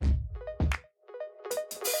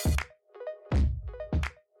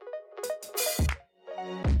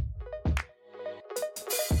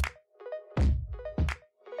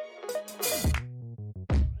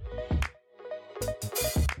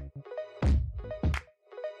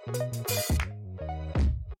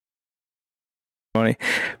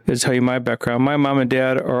To tell you my background. My mom and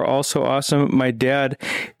dad are also awesome. My dad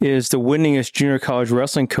is the winningest junior college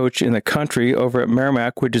wrestling coach in the country over at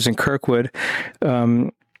Merrimack, which is in Kirkwood.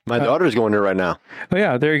 My daughter's going there right now. Oh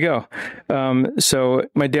yeah, there you go. So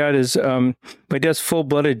my dad's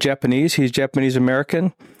full-blooded Japanese. He's Japanese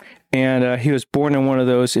American. And he was born in one of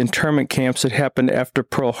those internment camps that happened after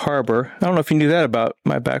Pearl Harbor. I don't know if you knew that about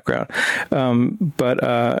my background.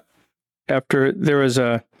 But after there was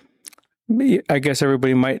I guess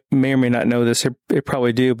everybody may or may not know this. They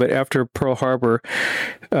probably do. But after Pearl Harbor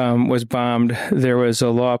was bombed, there was a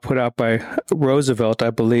law put out by Roosevelt, I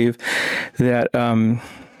believe, that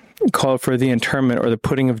called for the internment or the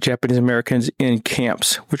putting of Japanese Americans in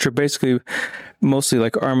camps, which are basically mostly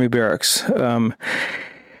like army barracks.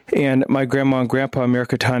 And my grandma and grandpa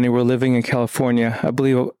Mirikitani were living in California. I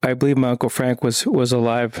believe my Uncle Frank was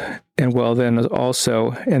alive and well then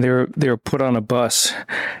also. And they were put on a bus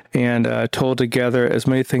and told to gather as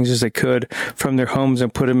many things as they could from their homes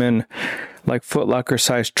and put them in like Foot Locker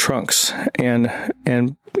sized trunks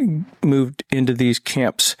and moved into these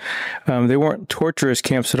camps. They weren't torturous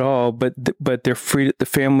camps at all, but the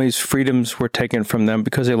family's freedoms were taken from them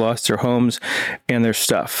because they lost their homes and their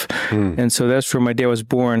stuff. And so that's where my dad was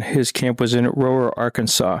born. His camp was in Aurora,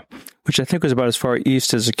 Arkansas, which I think was about as far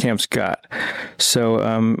east as the camps got.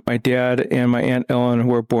 So my dad and my Aunt Ellen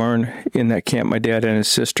were born in that camp, my dad and his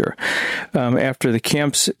sister. After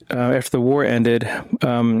the war ended,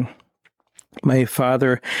 my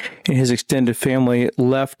father and his extended family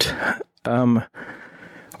left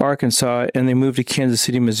Arkansas and they moved to Kansas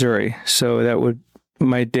City, Missouri. So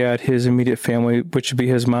my dad, his immediate family, which would be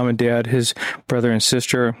his mom and dad, his brother and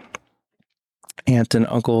sister, aunt and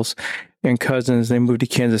uncles and cousins, they moved to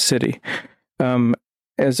Kansas City.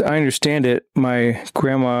 As I understand it, my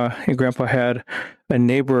grandma and grandpa had a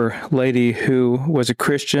neighbor lady who was a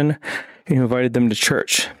Christian and who invited them to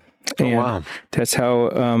church. And wow. That's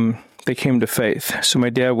how they came to faith. So my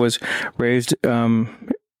dad was raised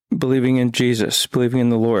believing in Jesus, believing in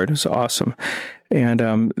the Lord. It was awesome. And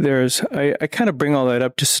I kind of bring all that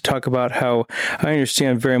up just to talk about how I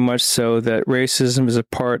understand very much so that racism is a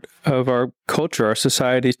part of our culture, our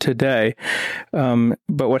society today. But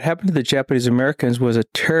what happened to the Japanese Americans was a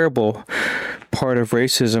terrible part of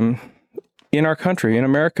racism in our country, in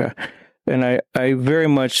America. And I very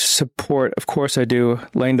much support, of course I do,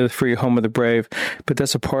 land of the free, home of the brave, but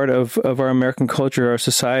that's a part of our American culture, our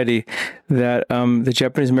society, that the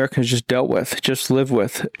Japanese Americans just dealt with, just lived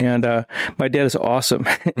with. And my dad is awesome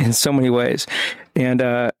in so many ways. And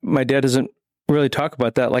my dad doesn't really talk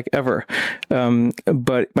about that like ever.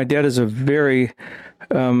 But my dad is a very,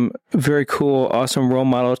 very cool, awesome role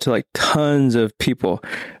model to like tons of people.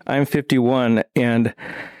 I'm 51 and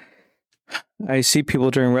I see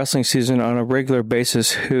people during wrestling season on a regular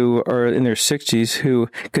basis who are in their 60s who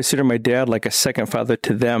consider my dad like a second father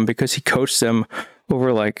to them because he coached them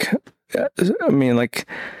over my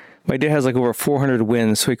dad has like over 400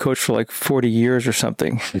 wins. So he coached for like 40 years or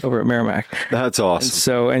something over at Merrimack. That's awesome. And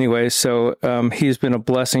so anyway, he's been a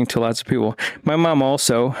blessing to lots of people. My mom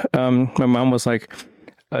also, my mom was like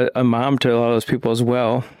a mom to a lot of those people as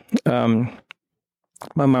well.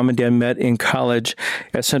 My mom and dad met in college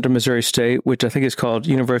at Central Missouri State, which I think is called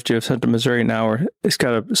University of Central Missouri now, or it's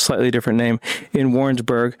got a slightly different name, in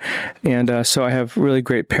Warrensburg. And so I have really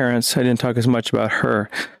great parents. I didn't talk as much about her.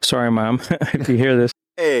 Sorry, Mom, if you hear this.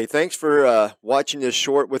 Hey, thanks for watching this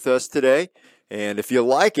short with us today. And if you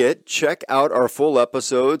like it, check out our full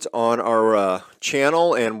episodes on our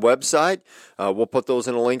channel and website. We'll put those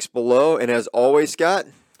in the links below. And as always, Scott,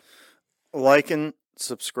 like and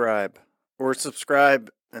subscribe. Or subscribe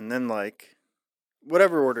and then like.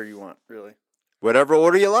 Whatever order you want, really. Whatever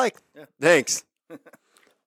order you like. Yeah. Thanks.